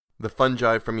The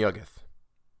Fungi from Yuggoth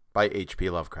by H.P.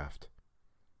 Lovecraft.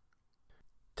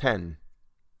 10.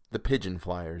 The Pigeon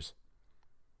Flyers.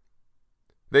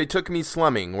 They took me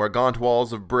slumming, where gaunt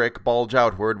walls of brick bulge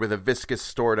outward with a viscous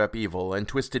stored-up evil, and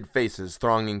twisted faces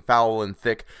thronging foul and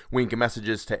thick wink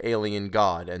messages to alien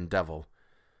god and devil.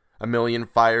 A million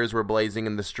fires were blazing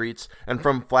in the streets, and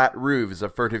from flat roofs a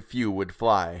furtive few would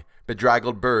fly,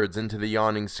 bedraggled birds into the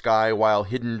yawning sky, while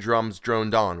hidden drums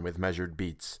droned on with measured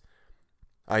beats.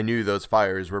 I knew those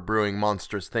fires were brewing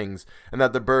monstrous things, and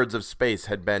that the birds of space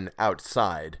had been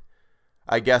outside.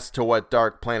 I guessed to what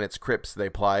dark planet's crypts they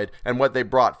plied, and what they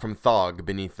brought from Thog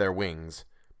beneath their wings.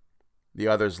 The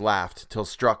others laughed, till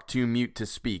struck too mute to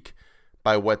speak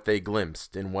by what they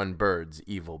glimpsed in one bird's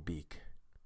evil beak.